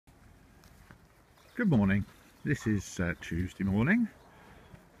Good morning. This is Tuesday morning,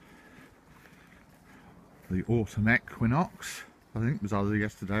 the autumn equinox. I think it was either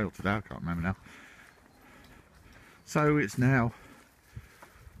yesterday or today, I can't remember now. So it's now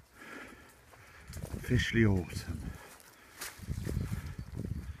officially autumn.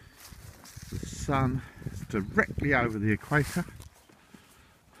 The sun is directly over the equator,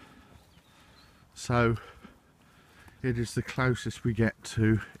 so it is the closest we get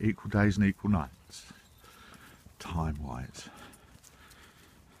to equal days and equal nights, time-wise.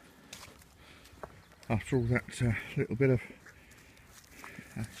 After all that little bit of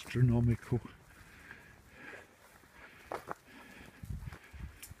astronomical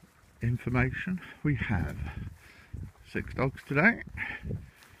information, we have 6 dogs today.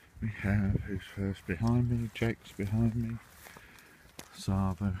 We have, who's first behind me? Jake's behind me,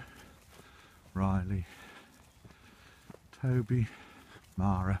 Savo, Riley, Toby,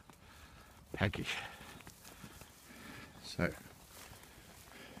 Mara, Peggy. So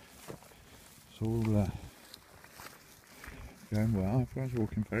it's all going well. Everyone's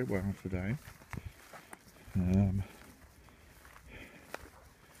walking very well today.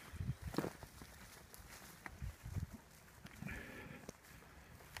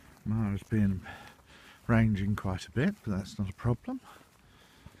 Mara's been ranging quite a bit, but that's not a problem.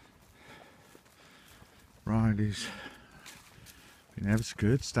 Riley's been ever so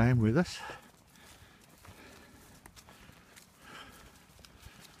good, staying with us.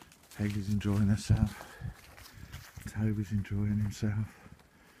 Peggy's enjoying herself. Toby's enjoying himself.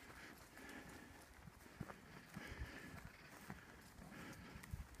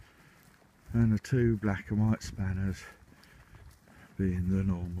 And the 2 black and white spanners being the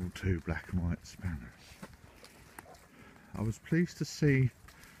normal 2 black and white spanners. I was pleased to see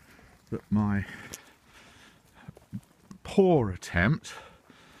that my poor attempt,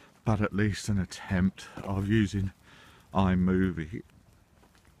 but at least an attempt, of using iMovie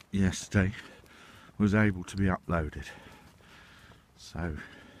yesterday was able to be uploaded. So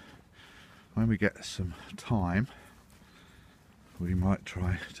when we get some time, we might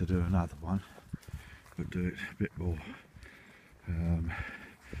try to do another one, but do it a bit more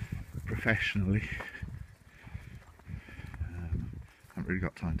professionally. Haven't really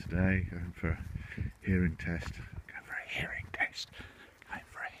got time today. Going for a hearing test.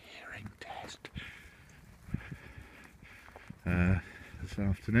 This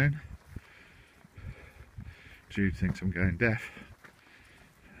afternoon. Jude thinks I'm going deaf.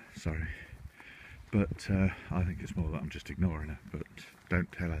 Sorry, but I think it's more that I'm just ignoring her. But don't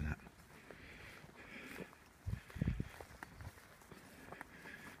tell her that.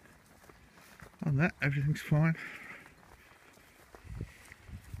 On that, everything's fine.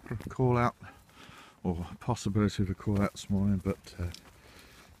 Got a call out, or a possibility of a call out this morning, but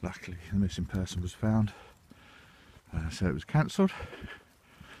luckily the missing person was found, so it was cancelled.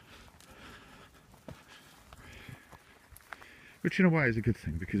 Which in a way is a good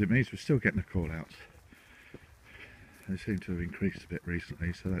thing, because it means we're still getting the call outs. They seem to have increased a bit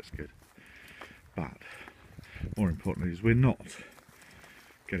recently, so that's good. But more importantly is we're not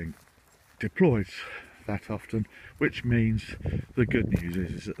getting deployed that often, which means the good news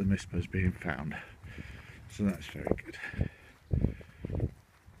is that the MISPA is being found, so that's very good.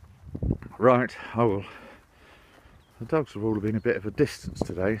 Right, the dogs have all been a bit of a distance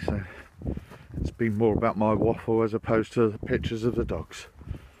today, so it's been more about my waffle as opposed to the pictures of the dogs,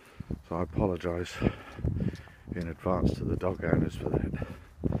 so I apologise in advance to the dog owners for that.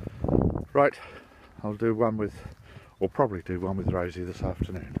 Right, I'll do one with, or probably do one with Rosie this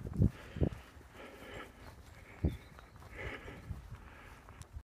afternoon.